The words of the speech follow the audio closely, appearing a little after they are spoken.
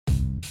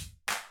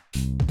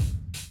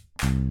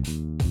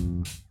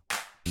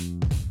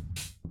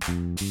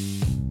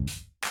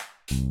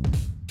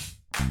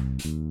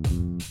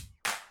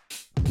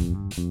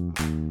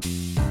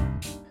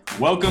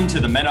Welcome to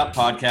the Men Up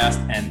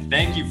podcast, and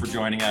thank you for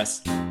joining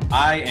us.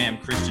 I am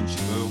Christian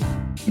Shabu.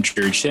 I'm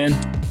Drew Chin.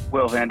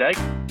 Will Van Dyke.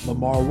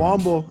 Lamar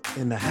Womble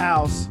in the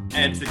house.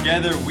 And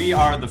together we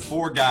are the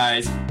four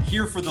guys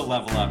here for the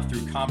level up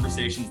through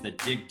conversations that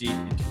dig deep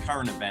into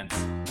current events,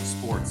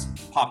 sports,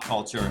 pop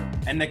culture,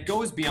 and that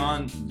goes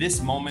beyond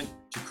this moment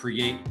to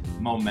create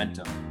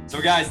momentum.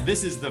 So guys,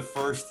 this is the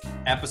first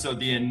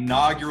episode, the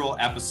inaugural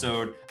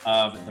episode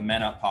of the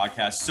Men Up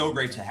podcast. So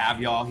great to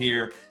have y'all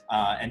here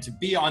and to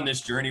be on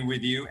this journey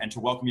with you and to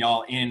welcome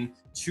y'all in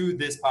to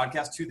this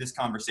podcast, to this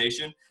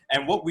conversation.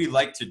 And what we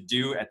like to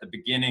do at the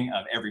beginning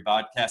of every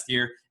podcast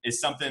here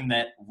is something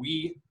that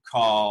we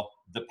call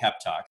the pep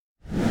talk.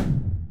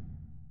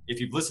 If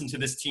you've listened to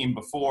this team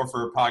before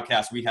for a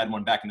podcast, we had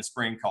one back in the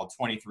spring called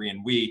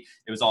S1.E1.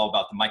 It was all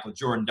about the Michael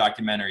Jordan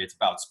documentary. It's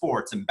about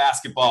sports and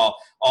basketball.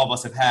 All of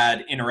us have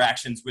had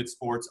interactions with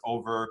sports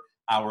over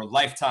our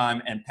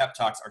lifetime, and pep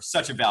talks are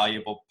such a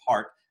valuable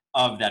part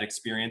of that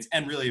experience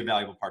and really a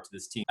valuable part to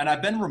this team. And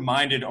I've been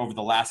reminded over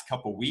the last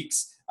couple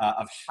weeks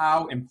of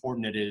how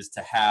important it is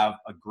to have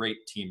a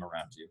great team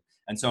around you.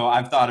 And so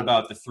I've thought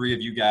about the three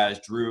of you guys,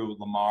 Drew,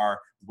 Lamar,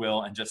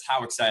 Will, and just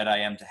how excited I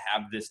am to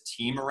have this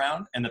team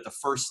around, and that the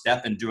first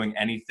step in doing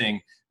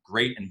anything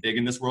great and big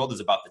in this world is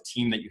about the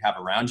team that you have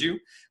around you.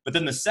 But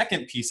then the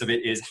second piece of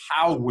it is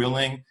how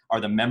willing are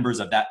the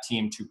members of that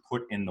team to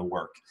put in the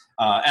work.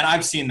 And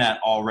I've seen that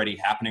already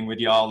happening with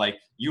y'all. Like,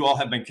 you all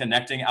have been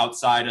connecting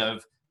outside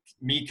of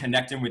me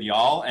connecting with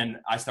y'all, and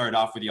I started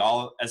off with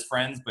y'all as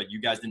friends, but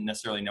you guys didn't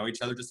necessarily know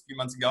each other just a few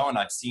months ago, and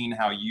I've seen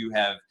how you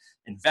have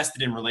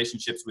invested in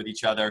relationships with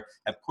each other,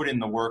 have put in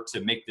the work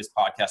to make this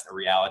podcast a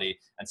reality.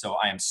 And so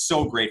I am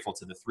so grateful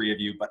to the three of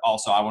you, but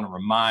also I want to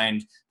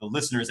remind the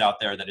listeners out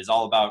there that is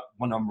all about,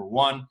 number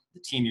one,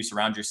 the team you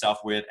surround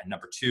yourself with, and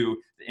number two,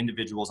 the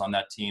individuals on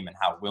that team and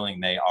how willing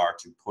they are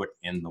to put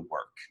in the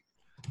work.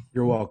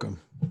 You're welcome.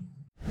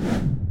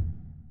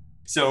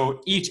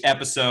 So each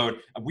episode,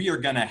 we are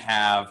going to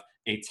have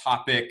a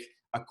topic,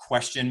 a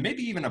question,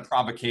 maybe even a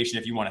provocation,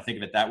 if you want to think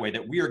of it that way,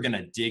 that we are going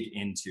to dig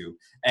into.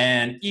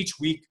 And each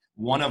week,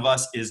 one of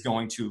us is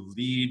going to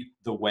lead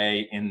the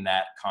way in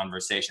that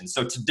conversation.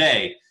 So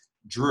today,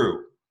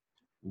 Drew,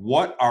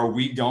 what are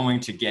we going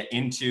to get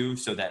into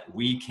so that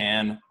we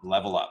can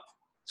level up?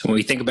 So when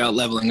we think about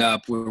leveling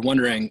up, we're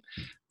wondering,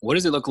 what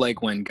does it look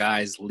like when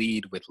guys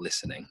lead with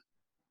listening?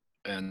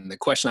 And the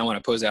question I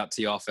want to pose out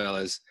to y'all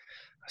fellas,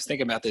 I was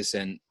thinking about this,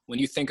 and when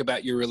you think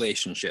about your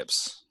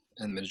relationships,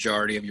 and the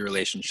majority of your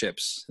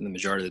relationships, and the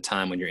majority of the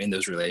time when you're in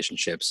those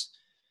relationships,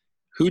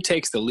 who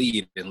takes the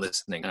lead in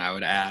listening? And I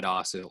would add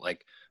also,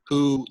 like,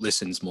 who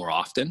listens more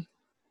often,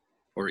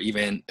 or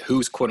even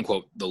who's quote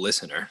unquote the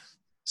listener.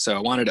 So I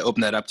wanted to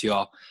open that up to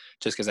y'all,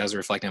 just because as I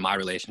reflect on my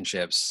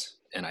relationships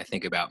and I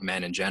think about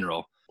men in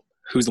general,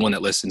 who's the one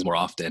that listens more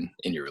often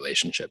in your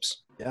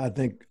relationships? Yeah, I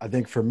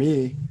think for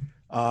me,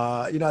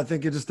 I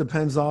think it just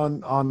depends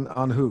on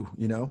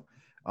who,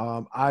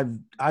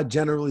 I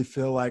generally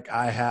feel like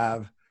I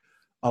have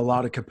a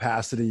lot of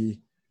capacity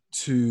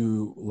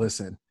to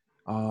listen.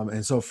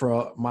 And so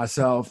for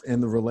myself in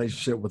the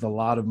relationship with a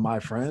lot of my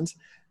friends,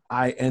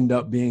 I end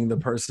up being the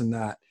person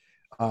that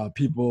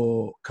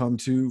people come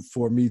to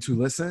for me to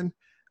listen.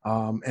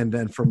 And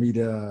then for me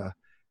to,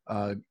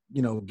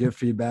 give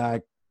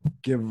feedback,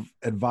 give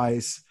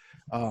advice,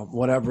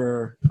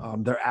 whatever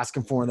they're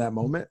asking for in that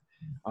moment.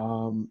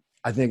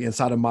 I think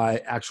inside of my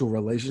actual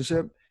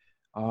relationship,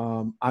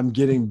 I'm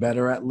getting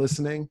better at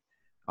listening.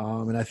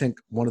 And I think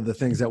one of the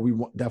things that we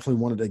definitely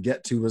wanted to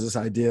get to was this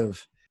idea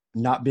of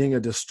not being a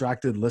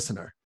distracted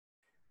listener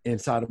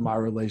inside of my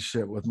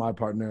relationship with my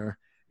partner.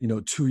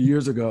 2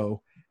 years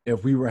ago,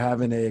 if we were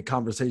having a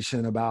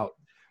conversation about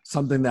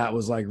something that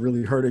was like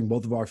really hurting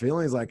both of our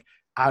feelings, like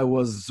I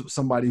was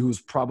somebody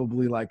who's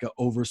probably like an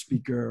over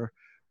speaker,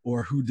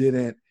 or who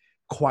didn't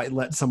quite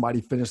let somebody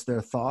finish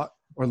their thought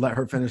or let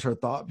her finish her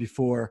thought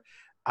before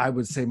I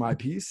would say my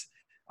piece.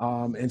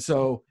 And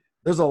so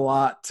there's a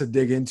lot to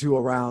dig into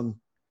around,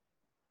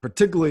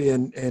 particularly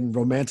in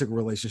romantic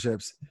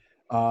relationships,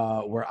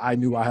 where I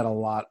knew I had a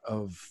lot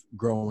of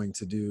growing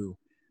to do.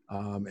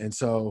 And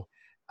so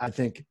I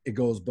think it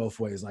goes both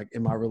ways. Like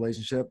in my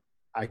relationship,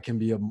 I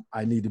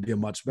need to be a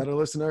much better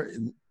listener,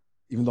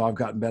 even though I've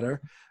gotten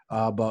better.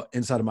 But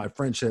inside of my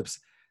friendships,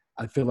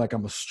 I feel like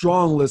I'm a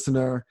strong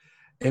listener,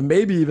 and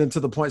maybe even to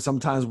the point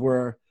sometimes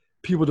where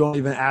people don't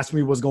even ask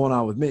me what's going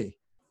on with me,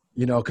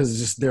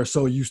 because they're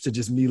so used to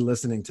just me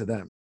listening to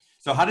them.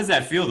 So how does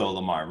that feel though,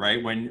 Lamar,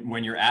 right?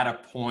 When you're at a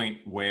point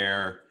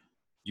where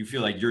you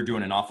feel like you're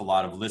doing an awful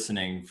lot of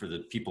listening for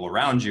the people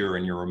around you or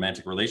in your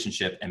romantic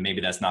relationship, and maybe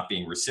that's not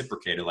being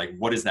reciprocated, like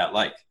what is that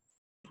like?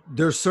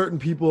 There's certain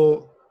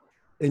people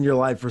in your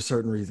life for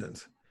certain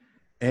reasons.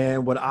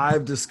 And what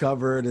I've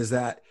discovered is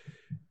that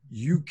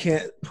you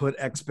can't put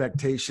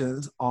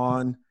expectations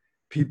on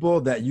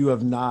people that you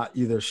have not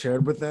either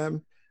shared with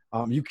them.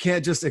 You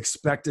can't just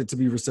expect it to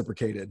be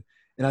reciprocated.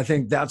 And I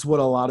think that's what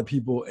a lot of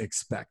people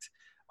expect.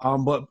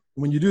 But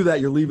when you do that,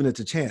 you're leaving it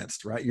to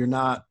chance, right? You're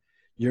not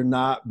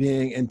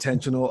being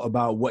intentional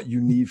about what you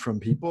need from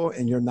people,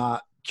 and you're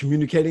not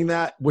communicating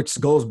that, which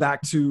goes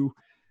back to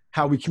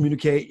how we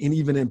communicate, and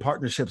even in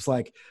partnerships,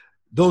 like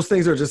those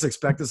things are just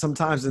expected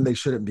sometimes and they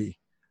shouldn't be.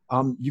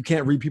 You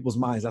can't read people's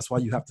minds. That's why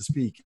you have to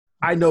speak.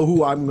 I know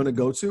who I'm going to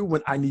go to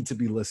when I need to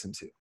be listened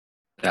to.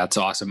 That's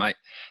awesome.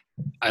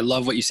 I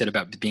love what you said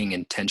about being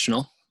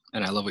intentional.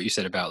 And I love what you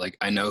said about like,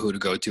 I know who to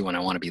go to when I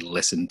want to be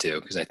listened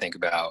to. Because I think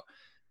about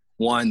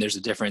one, there's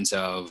a difference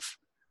of,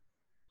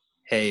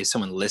 hey, is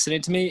someone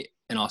listening to me?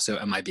 And also,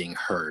 am I being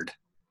heard?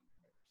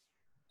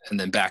 And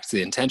then back to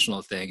the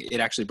intentional thing, it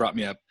actually brought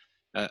me up,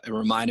 it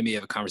reminded me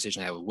of a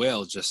conversation I had with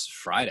Will just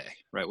Friday,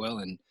 right, Will?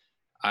 And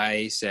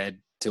I said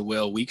to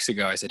Will weeks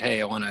ago, I said,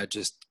 hey, I want to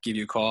just give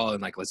you a call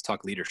and like, let's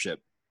talk leadership.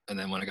 And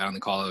then when I got on the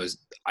call,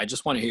 I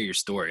just want to hear your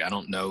story. I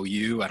don't know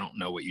you. I don't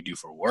know what you do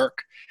for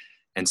work.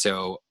 And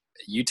so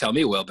you tell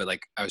me, Will, but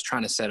like I was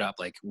trying to set up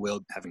like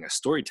Will having a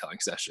storytelling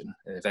session.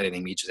 And if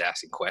anything, me just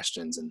asking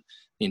questions. And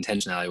the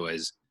intentionality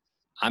was,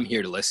 I'm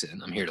here to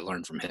listen. I'm here to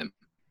learn from him.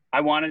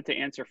 I wanted to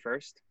answer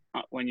first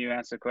when you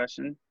asked the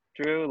question,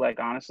 Drew, like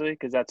honestly,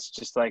 because that's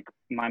just like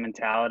my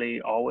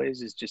mentality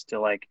always is just to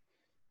like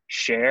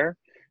share.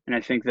 And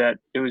I think that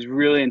it was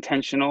really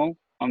intentional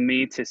on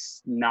me to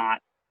not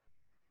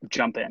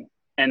jump in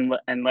and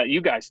let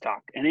you guys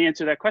talk and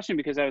answer that question,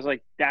 because I was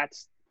like,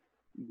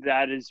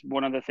 that is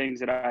one of the things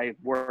that I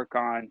work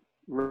on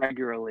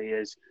regularly,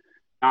 is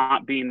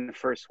not being the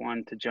first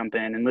one to jump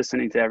in and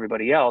listening to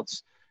everybody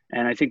else.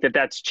 And I think that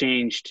that's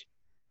changed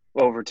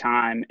over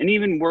time, and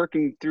even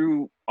working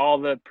through all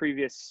the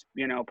previous,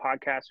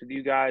 podcasts with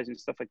you guys and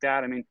stuff like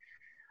that. I mean,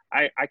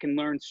 I can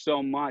learn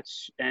so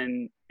much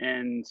and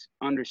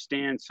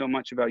understand so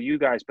much about you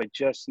guys by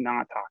just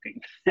not talking.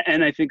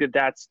 And I think that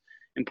that's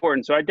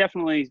important. So I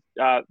definitely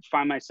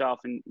find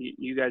myself, and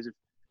you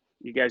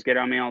guys get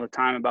on me all the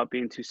time about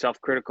being too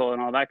self-critical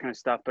and all that kind of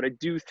stuff. But I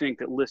do think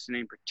that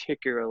listening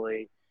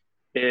particularly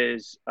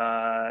is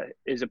a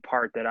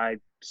part that I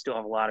still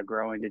have a lot of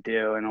growing to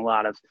do and a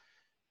lot of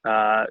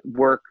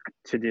work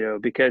to do,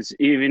 because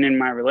even in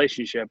my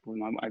relationship with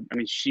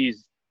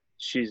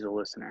she's a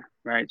listener,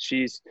 right?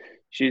 She's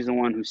the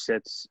one who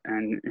sits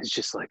and is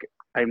just like,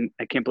 I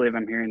can't believe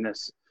I'm hearing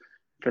this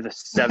for the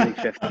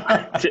 75th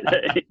time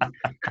today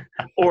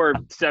or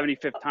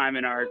 75th time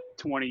in our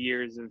 20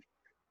 years of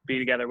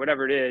being together,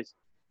 whatever it is.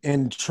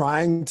 And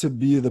trying to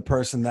be the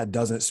person that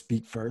doesn't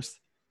speak first.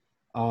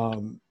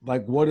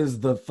 Like, what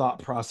is the thought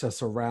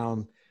process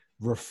around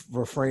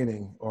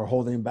refraining or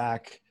holding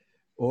back?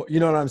 Or, you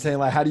know what I'm saying?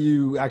 Like, how do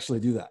you actually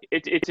do that?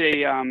 It's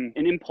an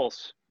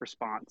impulse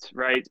response,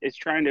 right? It's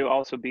trying to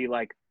also be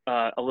like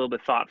a little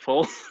bit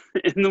thoughtful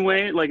in the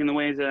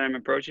ways that I'm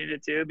approaching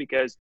it too,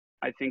 because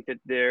I think that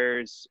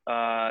there's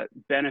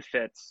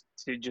benefits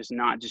to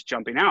not just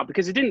jumping out,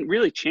 because it didn't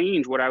really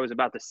change what I was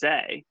about to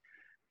say,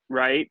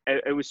 right?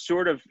 It was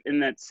sort of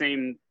in that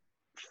same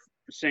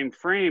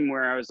frame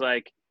where I was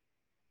like,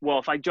 well,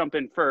 if I jump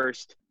in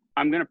first,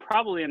 I'm going to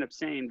probably end up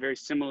saying very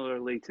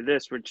similarly to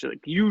this, which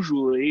like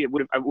usually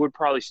I would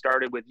probably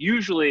start it with,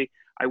 usually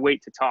I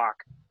wait to talk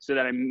so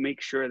that I make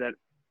sure that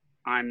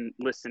I'm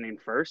listening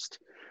first.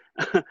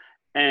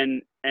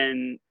 and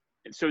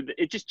so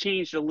it just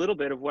changed a little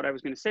bit of what I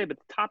was going to say, but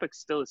the topic's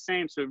still the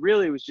same. So it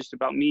really was just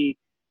about me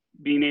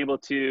being able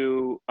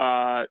to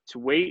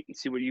wait and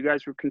see what you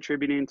guys were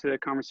contributing to the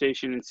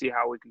conversation and see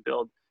how we can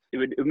build. It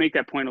would make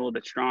that point a little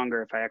bit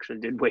stronger if I actually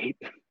did wait.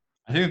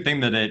 I think the thing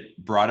that it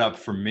brought up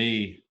for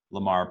me,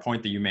 Lamar, a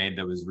point that you made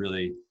that was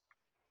really,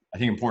 I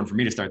think, important for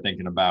me to start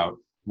thinking about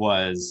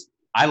was,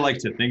 I like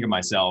to think of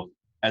myself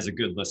as a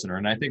good listener.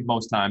 And I think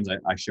most times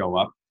I show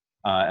up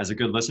as a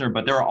good listener,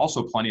 but there are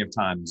also plenty of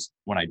times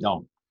when I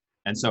don't.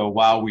 And so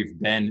while we've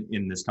been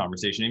in this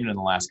conversation, even in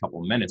the last couple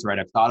of minutes, right,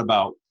 I've thought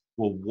about,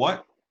 well,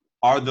 what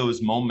are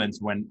those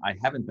moments when I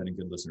haven't been a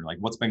good listener? Like,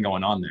 what's been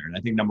going on there? And I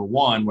think number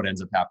one, what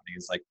ends up happening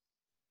is like,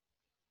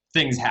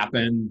 things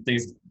happen,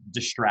 things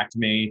distract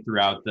me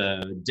throughout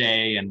the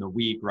day and the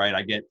week, right?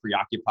 I get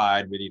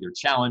preoccupied with either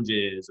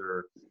challenges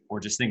or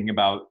just thinking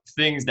about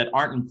things that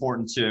aren't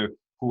important to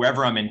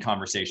whoever I'm in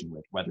conversation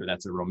with, whether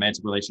that's a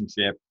romantic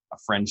relationship, a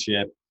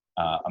friendship,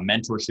 a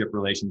mentorship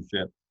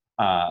relationship.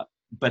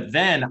 But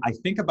then I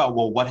think about,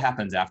 well, what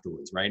happens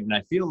afterwards, right? And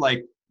I feel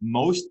like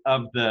most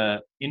of the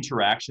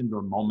interactions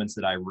or moments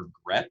that I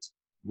regret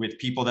with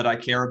people that I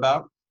care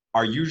about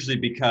are usually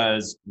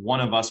because one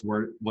of us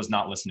was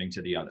not listening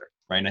to the other,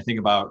 right? And I think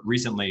about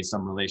recently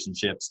some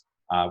relationships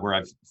where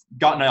I've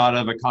gotten out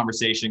of a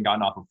conversation,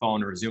 gotten off a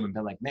phone or a Zoom and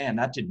been like, man,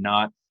 that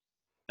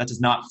does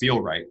not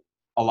feel right.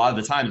 A lot of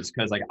the time it's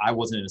because like I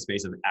wasn't in a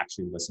space of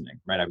actually listening,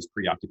 right? I was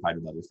preoccupied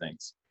with other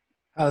things.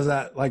 How does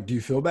that, like, do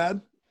you feel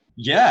bad?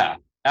 Yeah,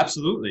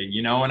 absolutely.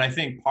 And I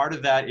think part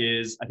of that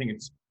is, I think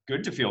it's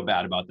good to feel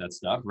bad about that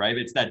stuff, right?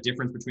 It's that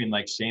difference between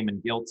like shame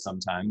and guilt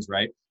sometimes,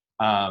 right?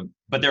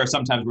 But there are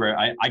some times where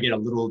I get a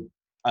little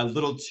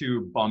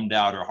too bummed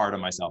out or hard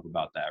on myself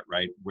about that,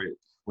 right?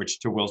 Which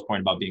to Will's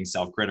point about being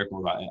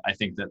self-critical, I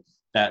think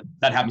that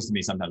happens to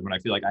me sometimes when I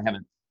feel like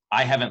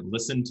I haven't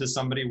listened to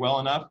somebody well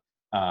enough.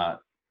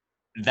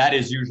 That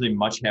is usually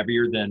much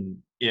heavier than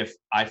if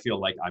I feel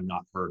like I'm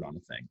not heard on a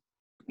thing.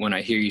 When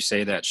I hear you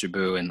say that,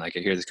 Shabu, and like I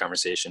hear this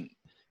conversation,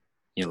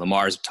 you know,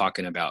 Lamar's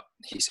talking about,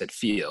 he said,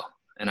 feel.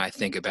 And I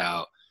think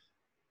about,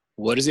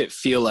 what does it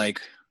feel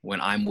like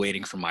when I'm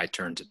waiting for my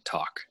turn to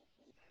talk?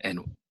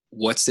 And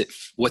what's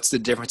the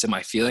difference in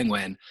my feeling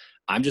when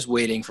I'm just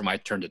waiting for my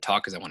turn to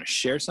talk because I want to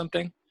share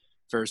something,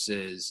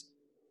 versus,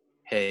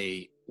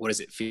 hey, what does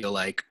it feel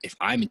like if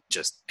I'm in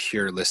just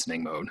pure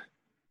listening mode?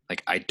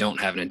 Like, I don't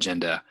have an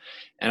agenda.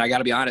 And I got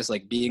to be honest,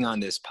 like, being on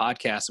this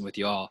podcast and with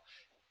y'all,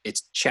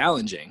 it's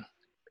challenging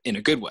in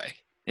a good way.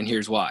 And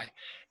here's why.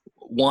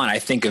 One, I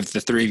think of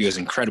the three of you as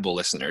incredible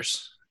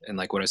listeners. And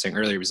like what I was saying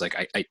earlier was like,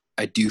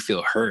 I do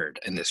feel heard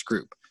in this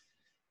group.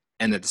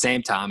 And at the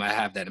same time, I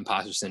have that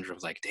imposter syndrome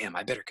of like, damn,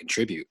 I better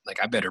contribute.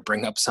 Like, I better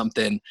bring up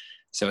something.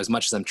 So as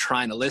much as I'm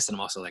trying to listen,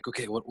 I'm also like,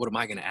 okay, what am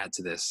I going to add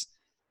to this?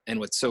 And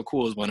what's so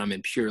cool is when I'm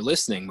in pure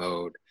listening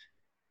mode,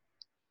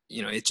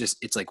 you know,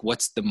 it's like,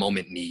 what's the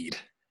moment need?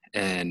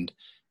 And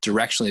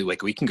directionally,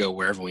 like, we can go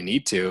wherever we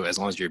need to, as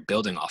long as you're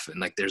building off it.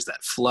 And like, there's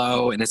that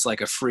flow, and it's like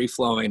a free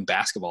flowing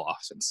basketball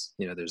offense.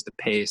 You know, there's the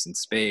pace and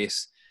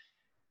space.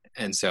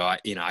 And so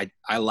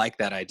I like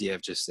that idea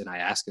of just, and I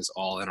ask us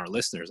all and our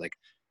listeners, like,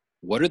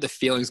 what are the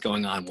feelings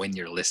going on when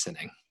you're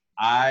listening?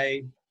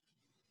 I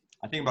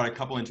think about a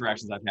couple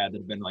interactions I've had that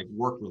have been like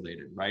work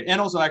related, right? And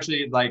also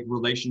actually like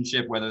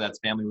relationship, whether that's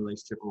family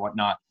relationship or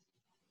whatnot.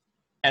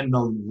 And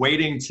the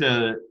waiting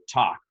to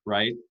talk,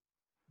 right?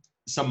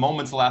 Some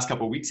moments the last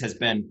couple of weeks has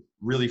been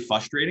really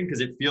frustrating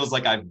because it feels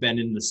like I've been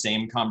in the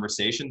same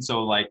conversation.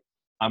 So like,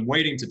 I'm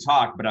waiting to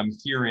talk, but I'm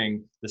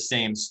hearing the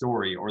same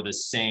story or the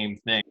same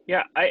thing.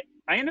 Yeah, I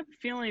end up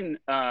feeling,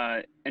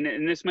 and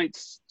this might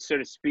sort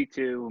of speak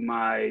to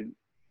my,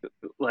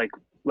 like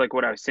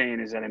what I was saying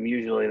is that I'm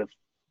usually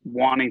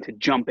wanting to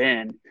jump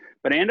in,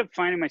 but I end up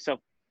finding myself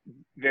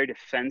very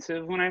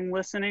defensive when I'm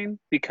listening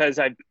because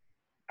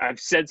I've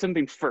said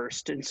something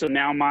first, and so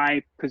now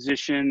my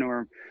position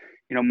or,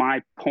 you know,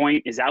 my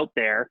point is out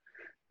there,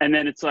 and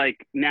then it's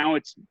like now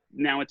it's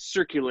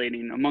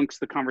circulating amongst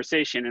the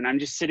conversation, and I'm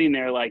just sitting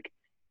there like,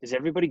 does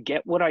everybody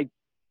get what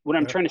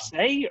I'm trying to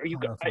say? Are you?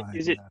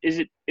 Is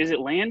it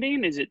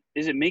landing? Is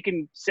it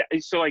making?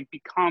 So I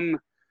become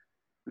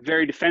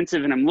very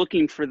defensive, and I'm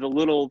looking for the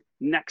little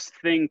next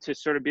thing to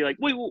sort of be like,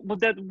 wait, well,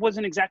 that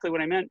wasn't exactly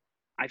what I meant.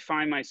 I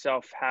find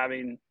myself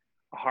having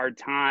a hard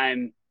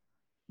time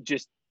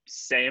just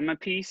saying my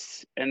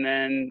piece and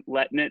then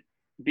letting it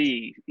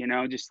be, you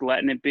know, just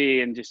letting it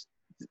be and just,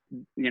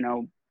 you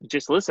know,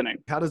 just listening.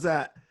 How does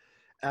that,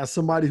 as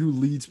somebody who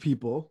leads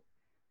people,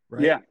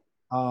 right? Yeah.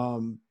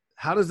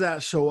 How does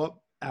that show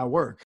up at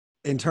work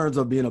in terms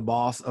of being a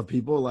boss of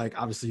people? Like,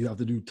 obviously you have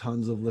to do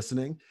tons of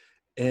listening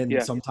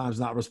and sometimes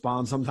not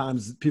respond.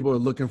 Sometimes people are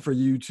looking for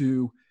you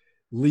to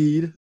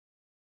lead.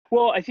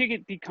 Well, I think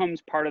it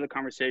becomes part of the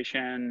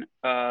conversation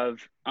of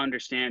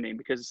understanding,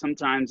 because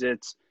sometimes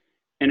it's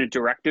in a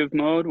directive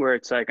mode where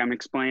it's like I'm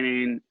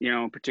explaining, you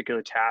know, a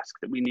particular task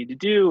that we need to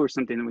do or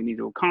something that we need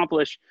to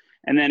accomplish.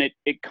 And then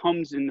it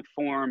comes in the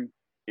form,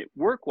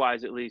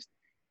 work-wise at least,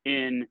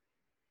 in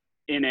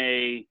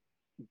a,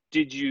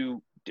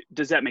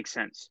 does that make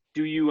sense?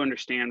 Do you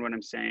understand what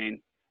I'm saying?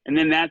 And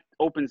then that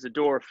opens the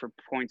door for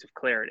points of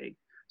clarity.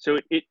 So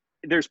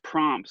there's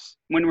prompts.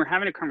 When we're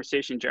having a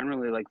conversation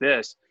generally like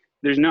this,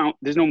 there's no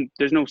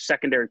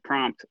secondary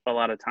prompt a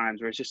lot of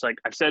times where it's just like,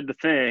 I've said the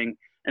thing,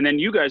 and then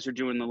you guys are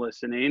doing the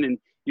listening, and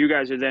you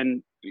guys are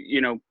then,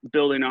 you know,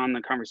 building on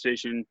the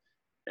conversation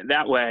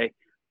that way.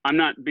 I'm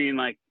not being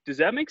like, does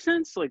that make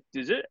sense? Like,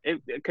 does it?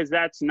 Because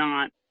that's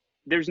not,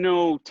 there's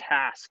no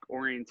task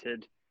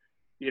oriented,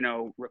 you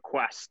know,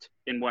 request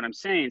in what I'm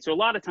saying. So a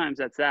lot of times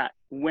that's that.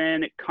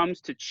 When it comes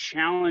to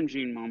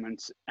challenging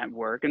moments at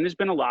work, and there's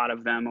been a lot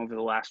of them over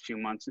the last few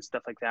months and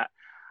stuff like that,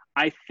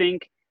 I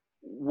think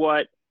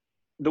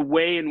the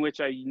way in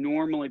which I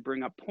normally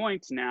bring up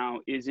points now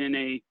is in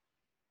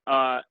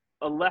a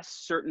less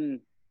certain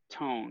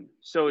tone.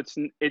 So it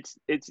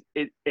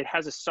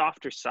has a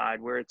softer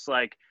side where it's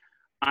like,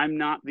 I'm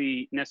not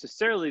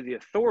necessarily the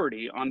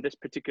authority on this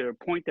particular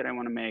point that I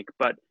want to make,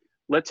 but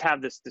let's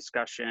have this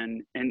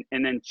discussion and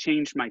then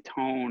change my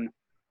tone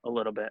a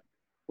little bit.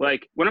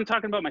 Like when I'm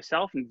talking about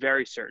myself, I'm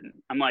very certain.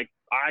 I'm like,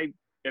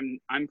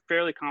 I'm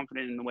fairly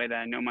confident in the way that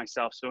I know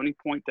myself. So any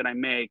point that I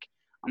make,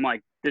 I'm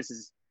like, this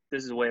is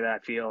the way that I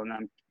feel, and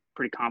I'm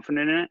pretty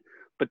confident in it.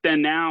 But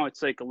then now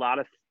it's like a lot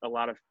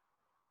of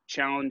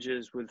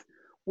challenges with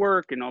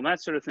work and all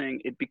that sort of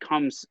thing. It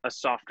becomes a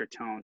softer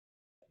tone.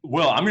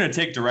 Well, I'm going to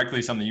take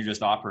directly something you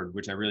just offered,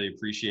 which I really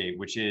appreciate,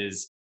 which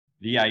is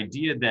the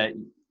idea that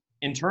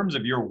in terms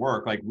of your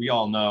work, like we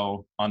all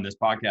know on this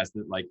podcast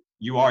that like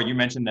you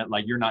mentioned that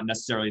like you're not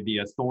necessarily the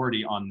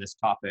authority on this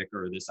topic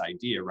or this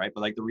idea, right? But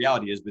like the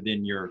reality is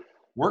within your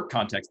work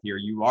context here,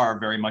 you are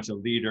very much a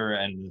leader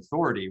and an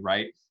authority,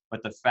 right?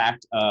 But the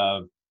fact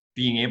of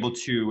being able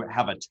to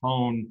have a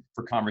tone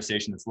for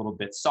conversation that's a little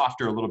bit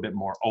softer, a little bit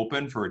more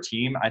open for a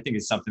team, I think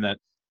is something that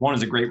one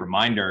is a great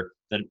reminder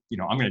that, you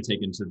know, I'm going to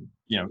take into,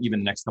 you know, even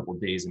the next couple of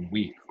days and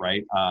week,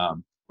 right?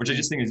 Which I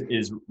just think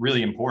is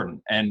really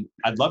important. And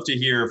I'd love to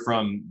hear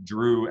from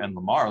Drew and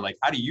Lamar, like,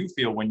 how do you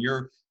feel when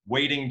you're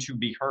waiting to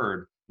be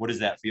heard. What does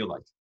that feel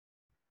like?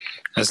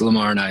 As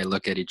Lamar and I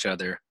look at each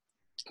other,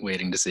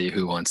 waiting to see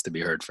who wants to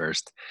be heard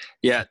first.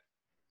 Yeah,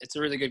 it's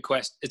a really good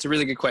question. It's a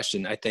really good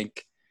question. I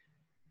think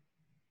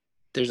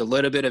there's a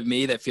little bit of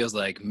me that feels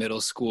like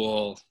middle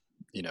school,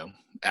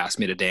 asked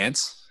me to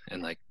dance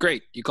and like,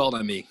 great, you called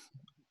on me.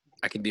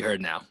 I can be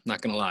heard now.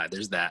 Not going to lie.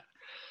 There's that.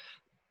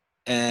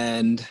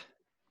 And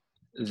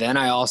then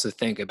I also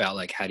think about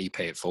like, how do you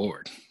pay it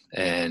forward?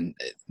 And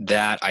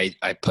that I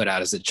put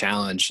out as a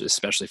challenge,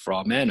 especially for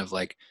all men, of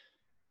like,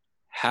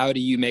 how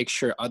do you make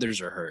sure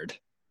others are heard?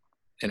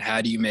 And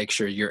how do you make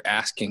sure you're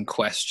asking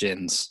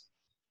questions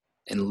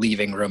and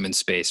leaving room and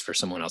space for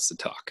someone else to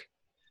talk?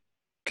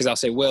 Because I'll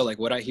say, Will, like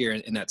what I hear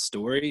in that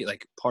story,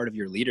 like part of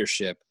your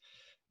leadership,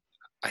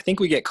 I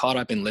think we get caught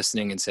up in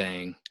listening and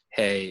saying,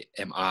 hey,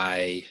 am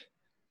I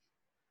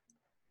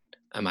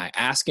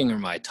asking or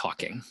am I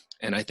talking?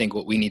 And I think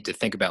what we need to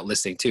think about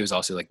listening to is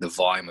also like the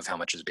volume of how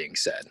much is being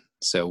said.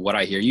 So what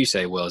I hear you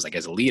say, Will, is like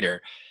as a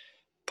leader,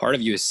 part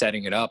of you is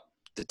setting it up,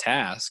 the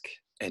task,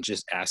 and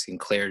just asking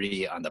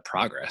clarity on the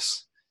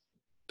progress,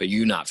 but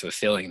you not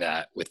fulfilling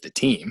that with the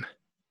team,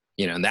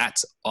 and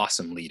that's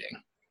awesome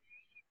leading.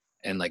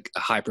 And like a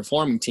high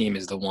performing team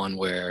is the one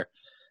where,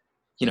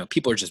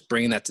 people are just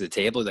bringing that to the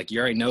table. Like you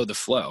already know the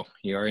flow.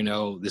 You already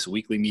know this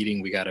weekly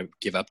meeting, we got to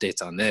give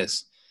updates on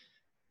this.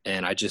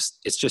 And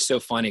it's just so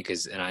funny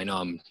because, and I know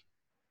I'm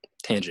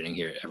tangenting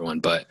here, everyone,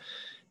 but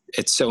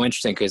it's so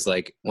interesting because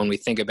like when we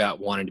think about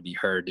wanting to be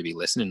heard, to be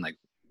listened, and like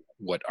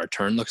what our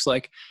turn looks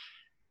like,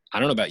 I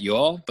don't know about you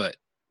all, but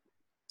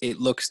it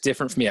looks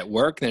different for me at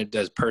work than it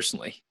does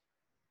personally.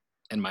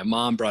 And my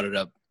mom brought it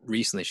up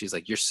recently. She's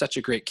like, you're such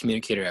a great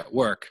communicator at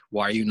work.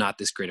 Why are you not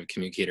this great of a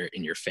communicator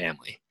in your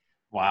family?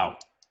 Wow.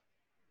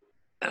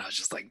 And I was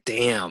just like,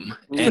 damn.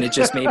 And it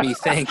just made me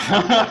think,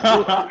 what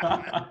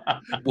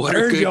are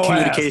Earned good your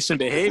communication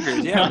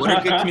behaviors? Yeah, what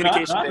are good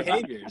communication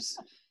behaviors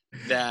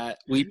that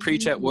we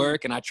preach at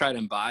work and I try to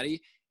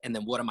embody? And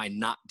then what am I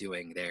not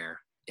doing there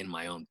in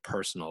my own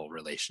personal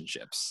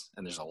relationships?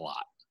 And there's a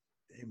lot.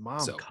 Hey,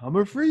 mom,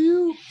 coming for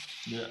you?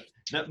 Yeah.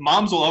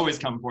 Moms will always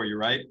come for you,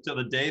 right? Till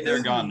the day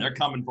they're gone, they're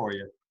coming for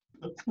you.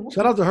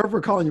 Shout out to her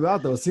for calling you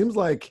out, though. It seems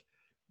like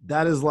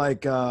that is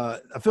like, I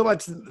feel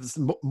like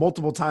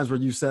multiple times where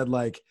you said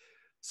like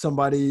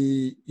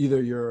somebody,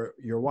 either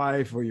your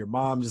wife or your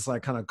mom, just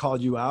like kind of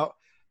called you out.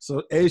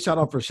 So A, shout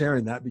out for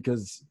sharing that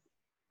because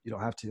you don't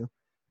have to.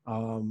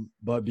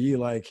 But B,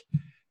 like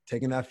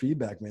taking that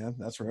feedback, man,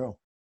 that's real.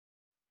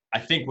 I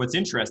think what's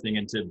interesting,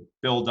 and to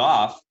build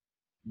off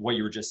what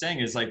you were just saying,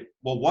 is like,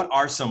 well, what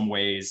are some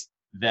ways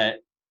that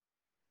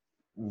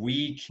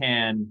we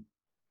can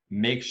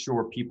make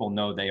sure people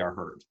know they are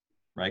heard,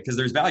 right? Because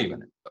there's value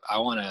in it. I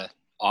want to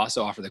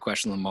also offer the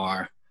question,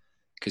 Lamar,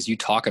 because you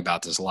talk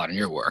about this a lot in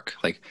your work.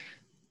 Like,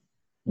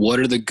 what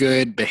are the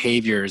good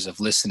behaviors of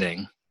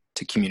listening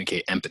to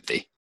communicate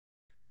empathy?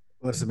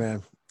 Listen,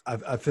 man,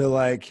 I feel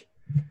like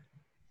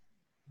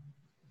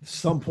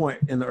some point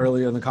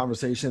earlier in the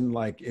conversation,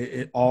 like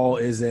it all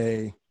is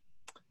a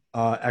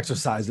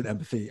exercise in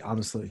empathy,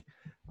 honestly.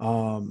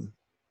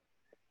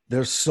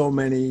 There's so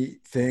many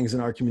things in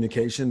our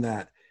communication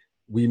that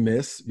we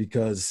miss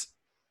because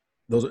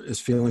those are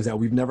feelings that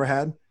we've never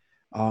had.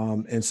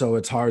 And so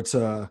it's hard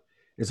to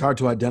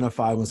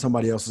identify when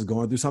somebody else is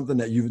going through something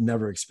that you've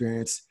never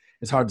experienced.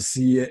 It's hard to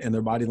see it in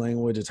their body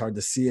language. It's hard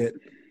to see it,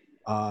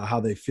 how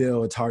they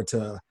feel. It's hard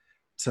to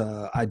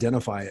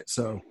identify it.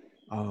 So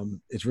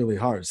it's really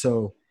hard.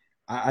 So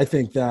I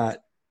think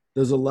that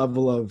there's a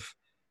level of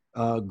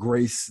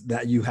grace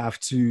that you have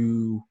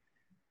to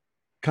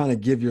kind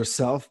of give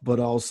yourself, but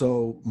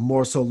also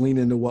more so lean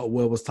into what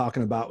Will was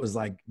talking about, was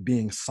like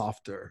being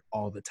softer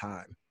all the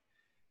time.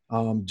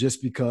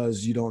 Just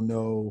because you don't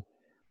know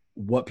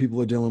what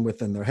people are dealing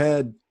with in their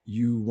head,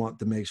 you want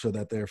to make sure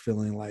that they're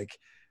feeling like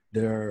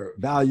they're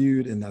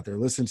valued and that they're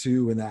listened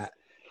to and that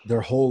their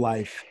whole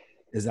life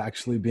is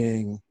actually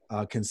being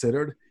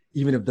considered,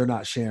 even if they're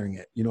not sharing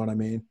it. You know what I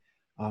mean?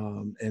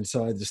 And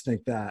so I just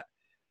think that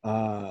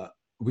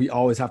we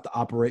always have to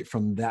operate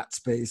from that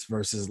space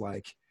versus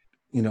like,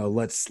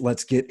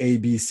 let's get A,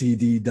 B, C,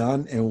 D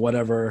done, and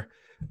whatever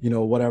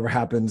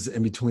happens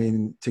in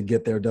between to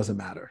get there doesn't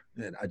matter.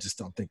 And I just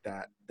don't think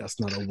that's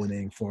not a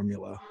winning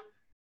formula.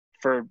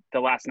 For the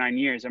last 9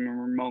 years, I'm a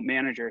remote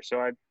manager.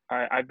 So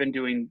I've been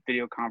doing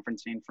video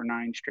conferencing for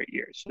 9 straight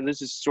years. So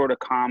this is sort of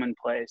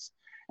commonplace.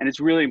 And it's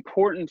really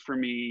important for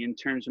me in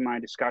terms of my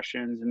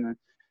discussions and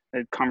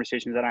the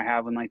conversations that I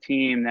have with my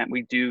team that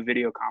we do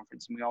video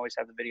conference and we always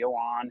have the video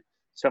on,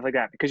 stuff like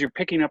that, because you're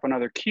picking up on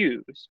other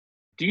cues.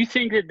 Do you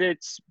think that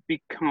it's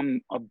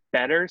become a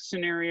better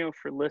scenario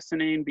for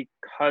listening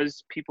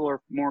because people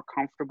are more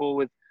comfortable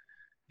with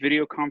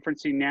video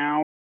conferencing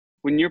now?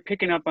 When you're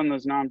picking up on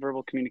those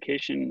nonverbal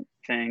communication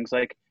things,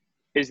 like,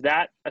 is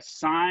that a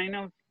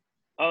sign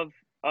of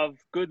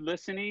good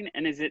listening?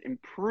 And is it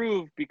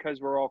improved because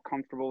we're all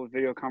comfortable with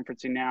video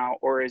conferencing now?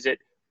 Or is it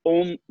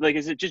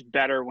is it just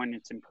better when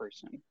it's in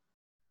person?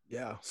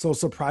 Yeah. So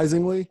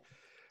surprisingly,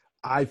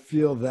 I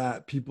feel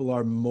that people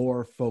are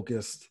more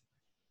focused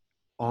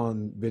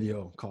on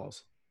video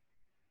calls,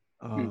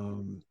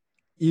 Hmm.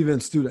 even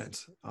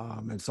students.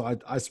 And so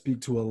I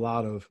speak to a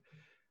lot of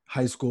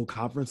high school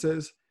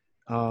conferences,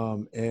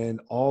 and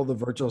all the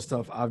virtual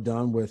stuff I've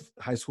done with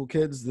high school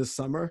kids this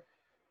summer.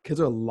 Kids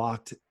are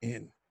locked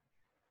in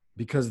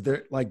because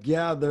they're like,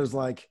 yeah, there's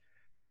like,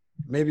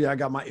 maybe I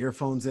got my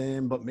earphones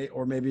in, but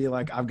maybe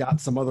like I've got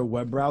some other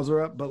web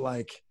browser up, but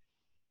like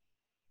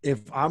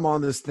if I'm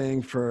on this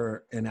thing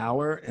for an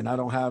hour and I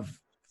don't have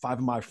 5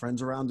 of my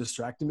friends around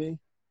distracting me,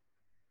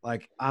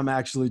 like I'm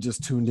actually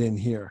just tuned in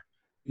here.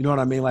 You know what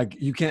I mean?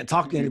 Like you can't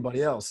talk to Hmm.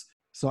 anybody else.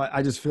 So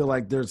I just feel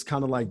like there's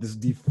kind of like this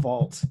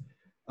default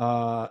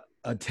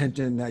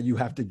attention that you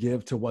have to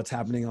give to what's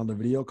happening on the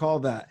video call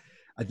that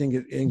I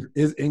think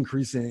is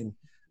increasing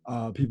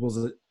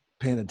people's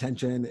paying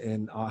attention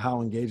and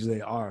how engaged they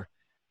are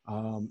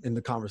in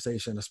the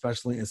conversation,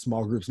 especially in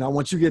small groups. Now,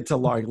 once you get to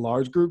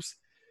large groups,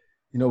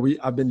 you know,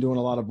 I've been doing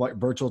a lot of like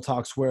virtual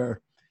talks where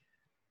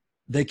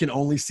they can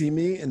only see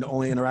me and the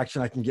only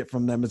interaction I can get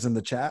from them is in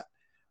the chat.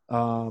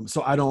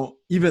 So I don't,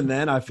 even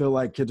then I feel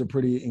like kids are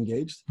pretty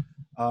engaged.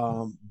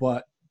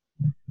 But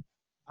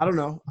I don't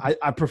know.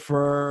 I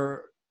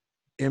prefer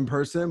in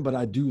person, but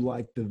I do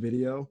like the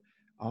video.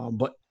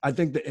 But I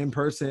think the in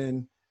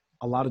person,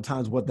 a lot of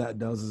times what that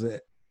does is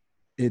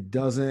it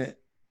doesn't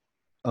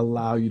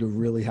allow you to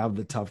really have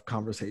the tough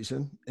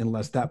conversation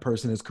unless that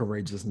person is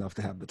courageous enough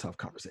to have the tough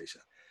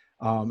conversation.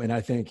 And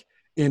I think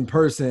in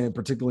person,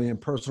 particularly in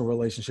personal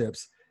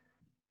relationships,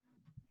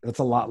 that's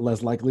a lot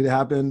less likely to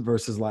happen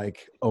versus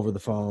like over the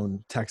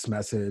phone, text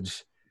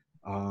message,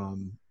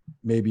 um,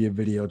 maybe a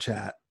video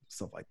chat,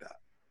 stuff like that.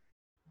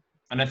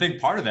 And I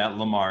think part of that,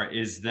 Lamar,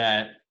 is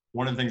that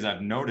one of the things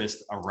I've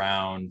noticed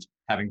around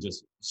having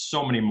just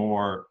so many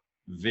more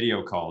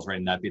video calls, right?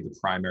 And that be the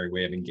primary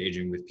way of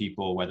engaging with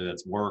people, whether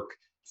that's work,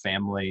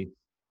 family,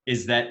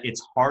 is that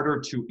it's harder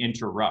to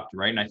interrupt,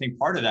 right? And I think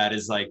part of that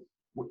is like,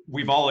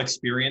 we've all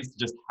experienced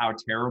just how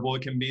terrible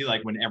it can be,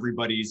 like when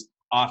everybody's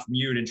off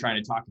mute and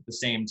trying to talk at the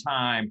same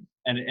time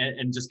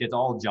and just gets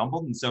all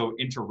jumbled. And so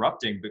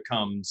interrupting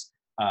becomes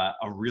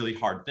a really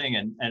hard thing.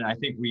 And I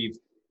think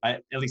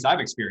at least I've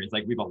experienced,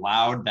 like we've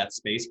allowed that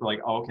space for like,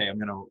 oh, okay, I'm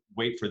going to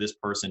wait for this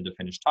person to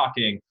finish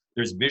talking.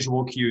 There's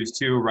visual cues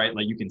too, right?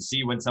 Like you can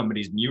see when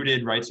somebody's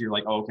muted, right? So you're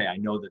like, oh, okay, I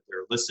know that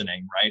they're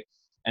listening, right?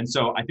 And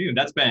so I think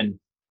that's been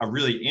a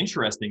really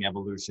interesting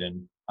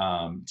evolution,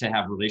 to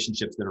have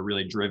relationships that are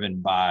really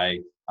driven by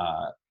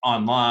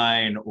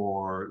online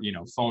or, you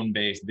know,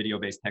 phone-based,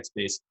 video-based,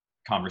 text-based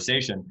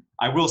conversation.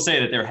 I will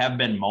say that there have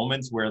been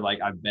moments where like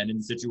I've been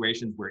in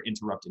situations where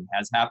interrupting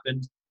has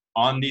happened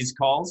on these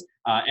calls,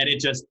 and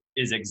it just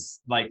is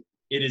like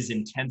it is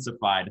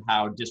intensified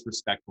how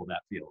disrespectful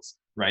that feels,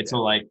 right? Yeah.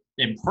 So like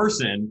in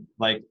person,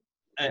 like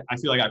I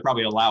feel like I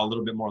probably allow a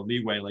little bit more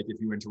leeway. Like if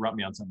you interrupt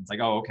me on something, it's like,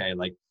 oh, okay,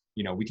 like,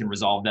 you know, we can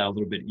resolve that a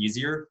little bit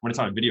easier. When it's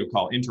on a video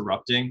call,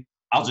 interrupting,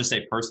 I'll just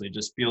say personally, it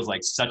just feels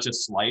like such a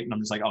slight, and I'm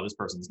just like, oh, this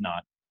person's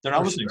not. They're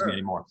not listening to me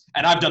anymore.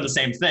 And I've done the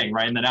same thing,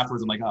 right? And then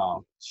afterwards, I'm like,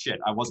 oh shit,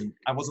 I wasn't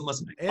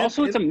listening.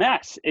 Also, it's a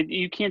mess.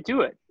 You can't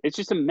do it. It's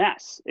just a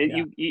mess.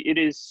 It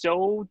is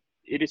so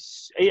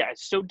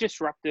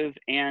disruptive,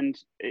 and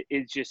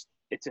it's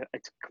a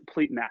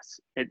complete mess.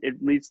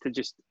 It leads to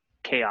just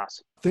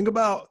chaos. Think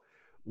about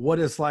what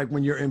it's like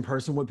when you're in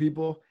person with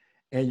people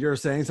and you're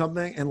saying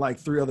something and like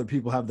 3 other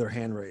people have their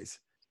hand raised,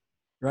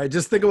 right?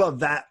 Just think about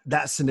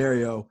that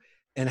scenario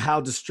and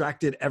how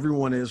distracted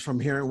everyone is from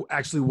hearing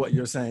actually what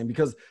you're saying,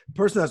 because the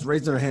person that's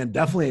raising their hand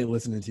definitely ain't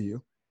listening to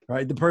you,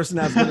 right? The person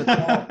that's going to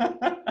call,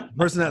 the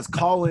person that's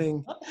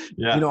calling,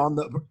 yeah, you know, on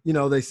the, you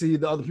know, they see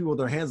the other people with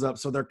their hands up,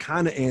 so they're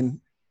kind of in,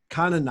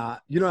 kind of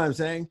not. You know what I'm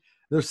saying?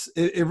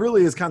 It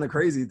really is kind of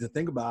crazy to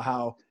think about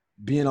how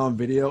being on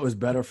video is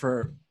better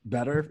for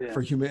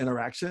human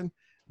interaction.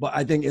 But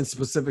I think in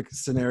specific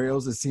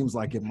scenarios, it seems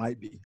like it might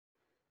be.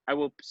 I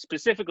will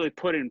specifically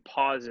put in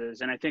pauses,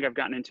 and I think I've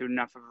gotten into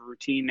enough of a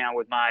routine now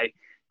with my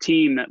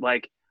team that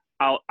like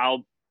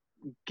I'll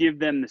give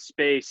them the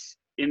space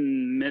in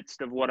the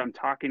midst of what I'm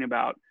talking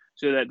about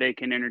so that they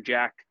can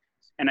interject.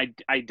 And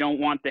I don't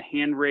want the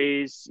hand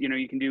raise. You know,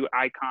 you can do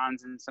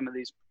icons in some of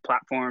these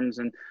platforms,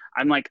 and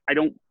I'm like, I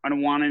don't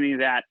want any of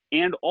that.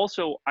 And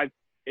also, I've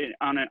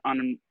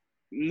on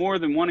more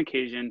than one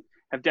occasion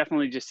have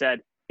definitely just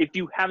said, if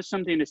you have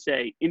something to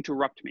say,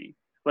 interrupt me.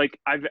 Like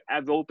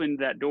I've opened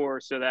that door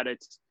so that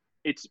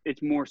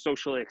it's more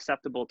socially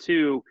acceptable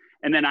too.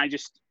 And then I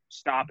just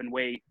stop and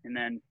wait and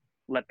then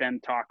let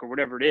them talk or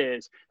whatever it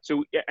is.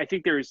 So I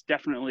think there's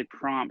definitely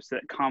prompts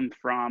that come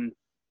from,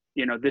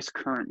 you know, this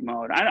current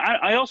mode.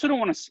 I also don't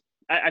want to,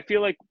 I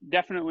feel like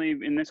definitely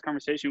in this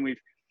conversation,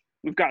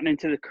 we've gotten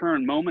into the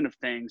current moment of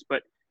things,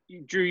 but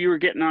Drew, you were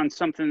getting on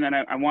something that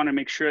I want to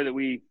make sure that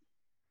we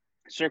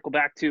circle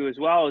back to as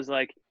well, is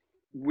like,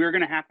 we're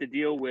going to have to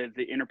deal with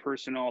the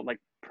interpersonal, like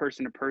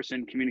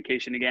person-to-person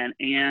communication again.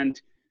 And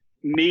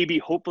maybe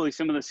hopefully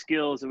some of the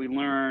skills that we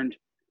learned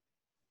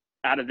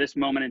out of this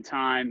moment in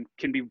time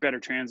can be better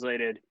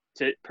translated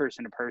to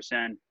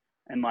person-to-person,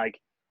 and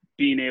like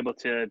being able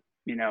to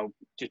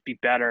just be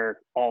better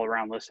all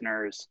around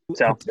listeners.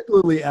 So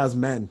particularly as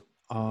men.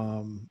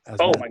 Oh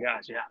my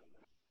gosh. Yeah.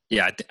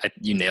 Yeah.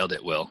 You nailed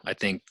it, Will. I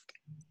think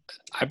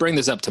I bring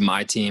this up to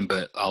my team,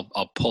 but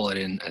I'll pull it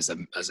in as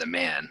a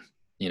man.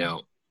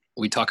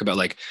 We talk about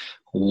like,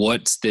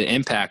 what's the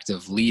impact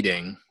of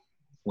leading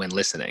when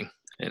listening?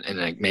 And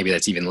like maybe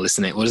that's even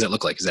listening. What does that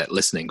look like? Is that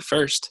listening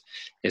first?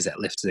 Is that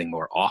listening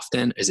more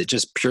often? Is it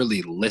just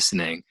purely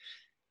listening?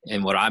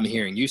 And what I'm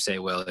hearing you say,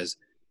 Will, is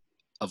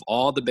of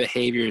all the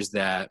behaviors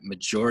that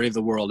majority of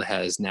the world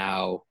has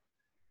now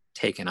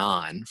taken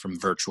on from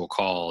virtual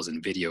calls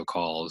and video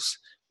calls,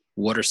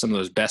 what are some of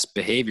those best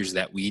behaviors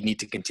that we need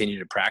to continue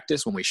to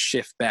practice when we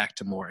shift back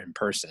to more in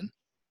person?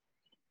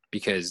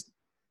 Because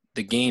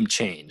the game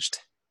changed,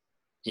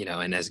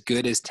 and as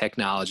good as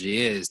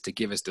technology is to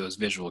give us those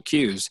visual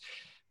cues,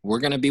 we're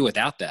going to be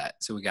without that.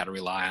 So we got to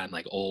rely on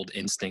like old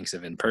instincts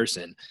of in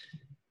person.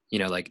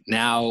 Like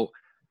now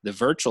the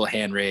virtual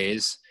hand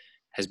raise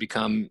has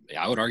become,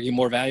 I would argue,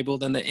 more valuable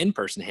than the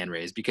in-person hand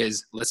raise,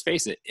 because let's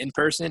face it, in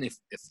person, if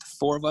the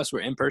four of us were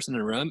in person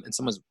in a room and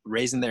someone's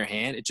raising their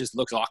hand, it just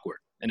looks awkward,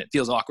 and it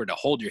feels awkward to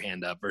hold your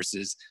hand up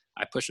versus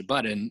I push a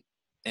button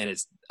and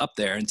it's up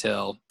there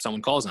until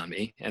someone calls on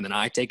me and then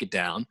I take it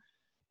down.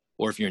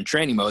 Or if you're in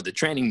training mode, the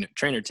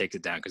trainer takes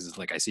it down because it's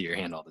like I see your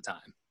hand all the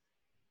time.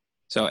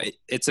 So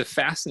it's a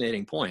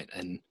fascinating point,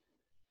 and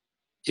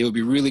it would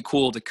be really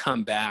cool to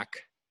come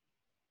back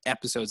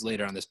episodes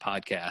later on this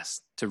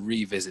podcast to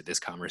revisit this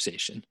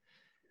conversation,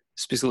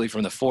 specifically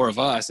from the four of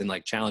us, and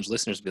like challenge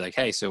listeners to be like,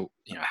 hey, so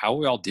how are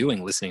we all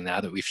doing listening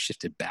now that we've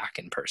shifted back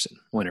in person,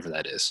 whenever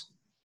that is?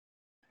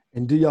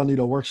 And do y'all need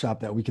a workshop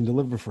that we can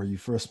deliver for you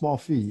for a small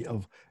fee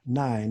of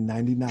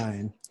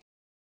 $999?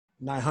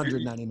 I was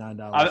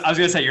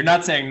gonna say, you're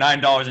not saying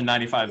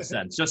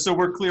 $9.95, just so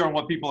we're clear on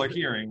what people are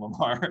hearing,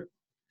 Lamar.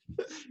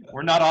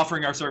 We're not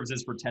offering our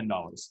services for $10.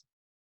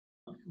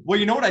 Well,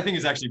 you know what I think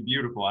is actually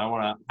beautiful? I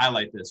want to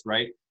highlight this,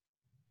 right?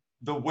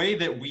 The way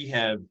that we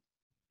have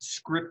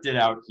scripted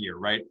out here,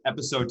 right?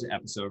 Episode to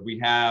episode, we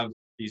have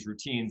these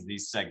routines,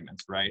 these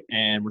segments, right?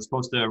 And we're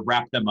supposed to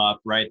wrap them up,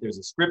 right? There's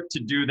a script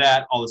to do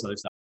that, all this other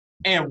stuff.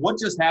 And what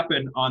just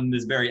happened on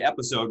this very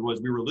episode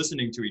was we were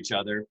listening to each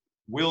other.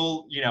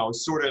 Will,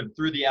 sort of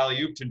threw the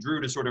alley-oop to Drew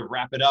to sort of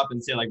wrap it up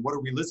and say, like, what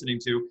are we listening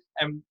to?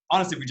 And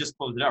honestly, we just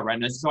closed it out,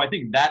 right? And so I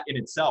think that in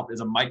itself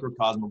is a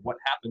microcosm of what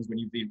happens when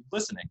you've been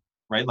listening,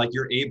 right? Like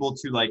you're able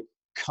to like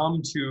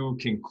come to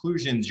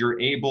conclusions,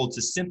 you're able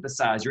to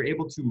synthesize, you're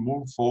able to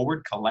move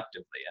forward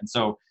collectively. And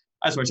so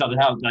I just want to shout it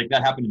out, like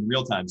that happened in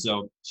real time.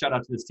 So shout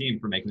out to this team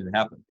for making it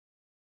happen.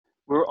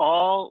 We're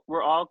all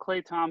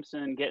Klay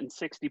Thompson getting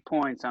 60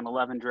 points on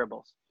 11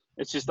 dribbles.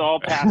 It's just all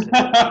passive.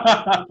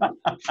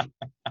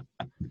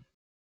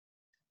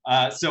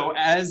 So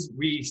as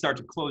we start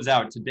to close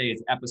out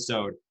today's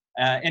episode,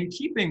 and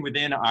keeping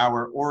within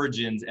our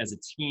origins as a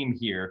team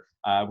here,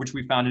 which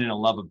we founded in a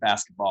love of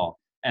basketball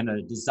and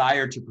a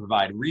desire to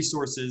provide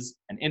resources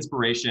and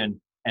inspiration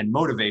and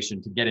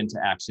motivation to get into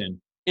action,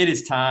 it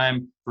is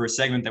time for a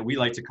segment that we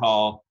like to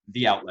call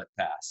the Outlet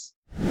Pass.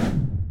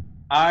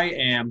 I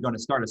am going to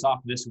start us off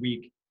this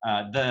week.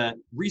 The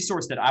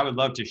resource that I would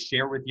love to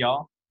share with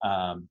y'all,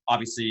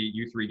 obviously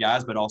you three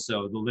guys, but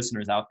also the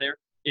listeners out there,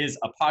 is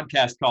a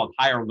podcast called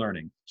Higher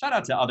Learning. Shout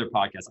out to other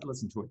podcasts. I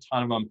listen to a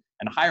ton of them,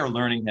 and Higher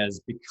Learning has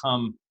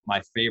become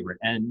my favorite.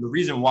 And the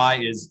reason why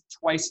is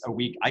twice a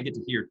week, I get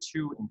to hear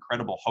two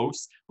incredible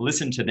hosts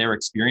listen to their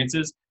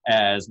experiences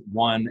as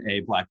one,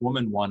 a Black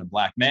woman, one, a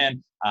Black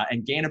man,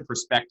 and gain a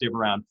perspective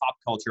around pop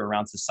culture,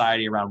 around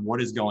society, around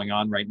what is going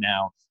on right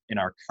now in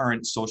our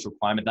current social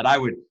climate that I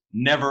would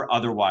never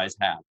otherwise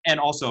have. And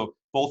also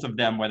both of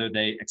them, whether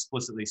they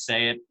explicitly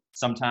say it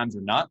sometimes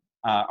or not,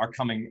 are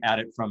coming at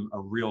it from a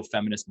real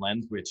feminist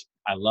lens, which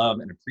I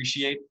love and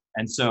appreciate.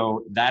 And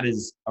so that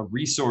is a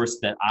resource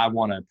that I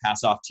want to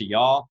pass off to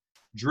y'all.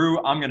 Drew,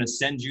 I'm going to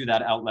send you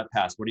that Outlet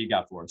Pass. What do you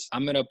got for us?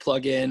 I'm going to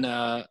plug in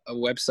a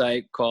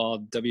website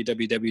called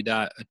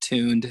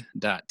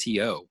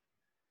www.attuned.to.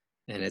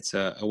 And it's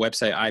a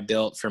website I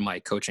built for my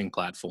coaching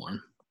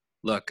platform.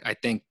 Look, I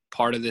think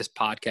part of this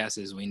podcast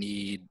is we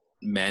need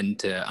men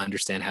to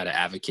understand how to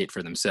advocate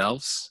for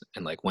themselves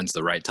and like when's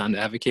the right time to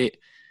advocate.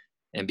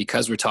 And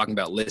because we're talking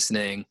about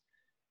listening,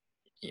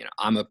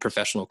 I'm a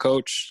professional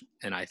coach,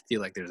 and I feel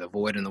like there's a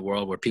void in the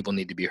world where people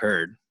need to be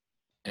heard.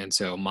 And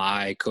so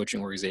my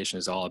coaching organization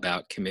is all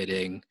about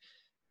committing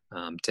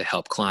to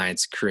help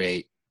clients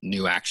create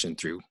new action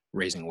through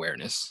raising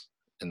awareness.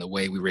 And the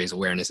way we raise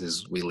awareness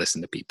is we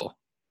listen to people.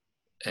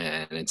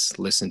 And it's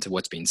listen to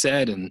what's being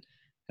said, and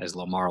as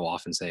Lamar will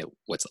often say,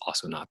 what's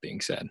also not being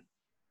said.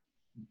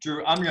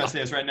 Drew, I'm going to say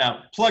this right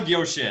now. Plug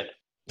your shit.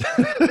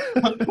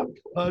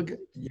 Plug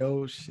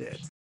your shit.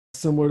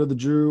 Similar to the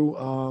Drew,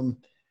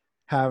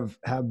 have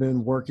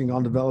been working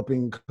on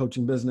developing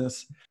coaching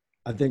business.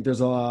 I think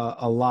there's a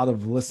lot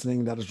of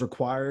listening that is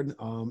required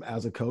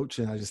as a coach.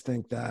 And I just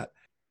think that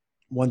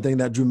one thing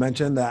that Drew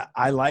mentioned that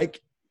I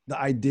like, the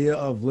idea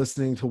of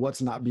listening to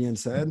what's not being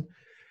said.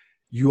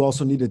 You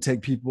also need to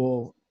take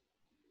people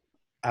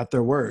at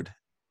their word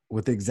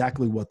with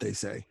exactly what they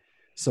say.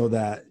 so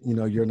that, you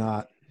know, you're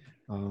not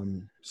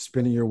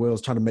spinning your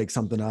wheels trying to make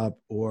something up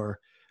or,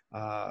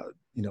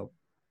 you know,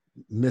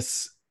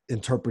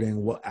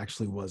 misinterpreting what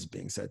actually was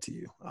being said to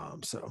you.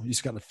 So you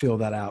just got to feel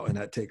that out. And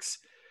that takes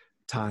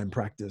time,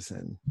 practice,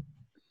 and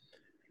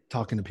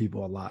talking to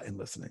people a lot and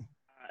listening.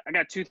 I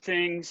got two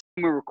things.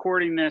 We're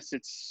recording this.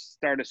 It's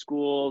start of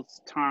school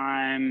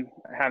time,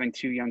 having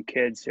two young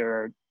kids who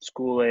are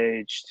school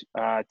aged,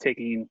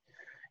 taking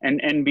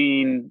and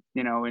being,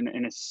 you know,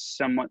 in a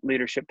somewhat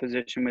leadership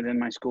position within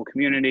my school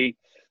community.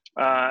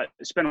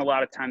 Spent a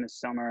lot of time this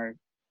summer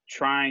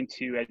trying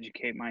to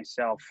educate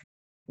myself.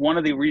 One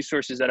of the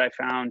resources that I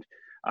found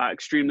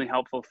extremely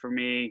helpful for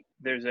me,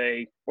 there's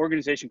a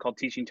organization called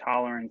Teaching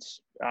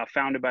Tolerance,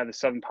 founded by the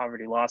Southern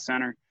Poverty Law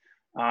Center.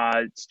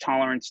 It's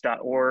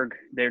tolerance.org.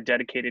 They're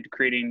dedicated to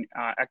creating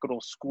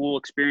equitable school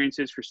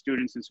experiences for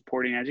students and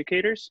supporting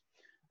educators.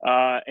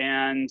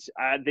 And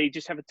they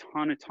just have a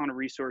ton of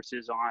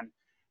resources on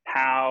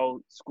how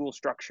school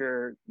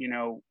structure, you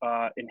know,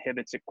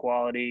 inhibits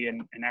equality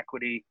and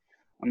equity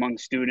among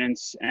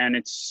students. And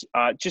it's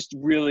just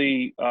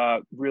really,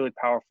 really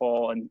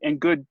powerful and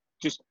good,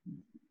 just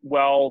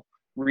well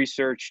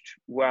researched,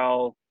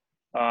 well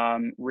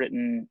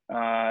written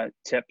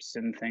tips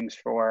and things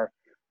for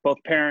both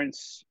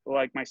parents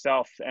like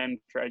myself and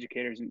for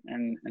educators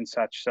and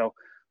such. So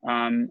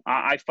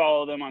I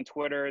follow them on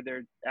Twitter.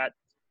 They're at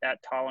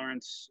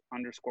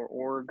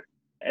tolerance_org.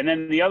 And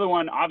then the other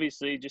one,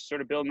 obviously, just sort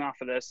of building off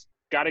of this,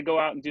 got to go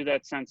out and do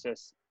that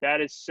census.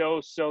 That is so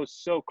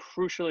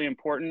crucially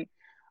important.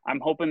 I'm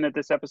hoping that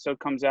this episode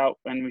comes out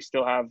and we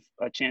still have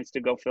a chance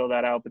to go fill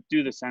that out, but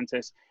do the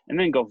census and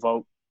then go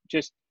vote.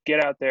 Just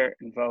get out there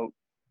and vote.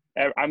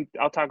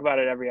 I'll talk about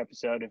it every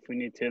episode if we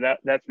need to.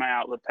 That's my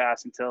outlet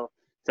pass until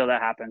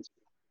that happens.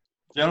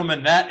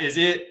 Gentlemen, that is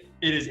it.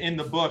 It is in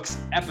the books,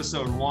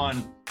 episode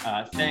 1.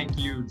 Thank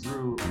you,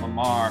 Drew,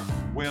 Lamar,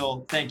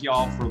 Will. Thank you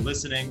all for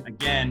listening.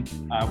 Again,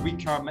 we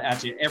come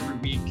at you every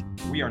week.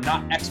 We are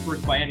not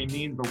experts by any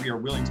means, but we are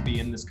willing to be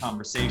in this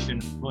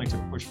conversation, willing to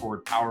push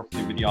forward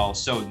powerfully with y'all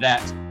so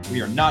that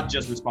we are not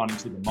just responding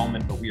to the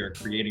moment, but we are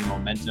creating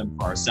momentum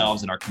for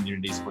ourselves and our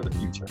communities for the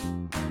future.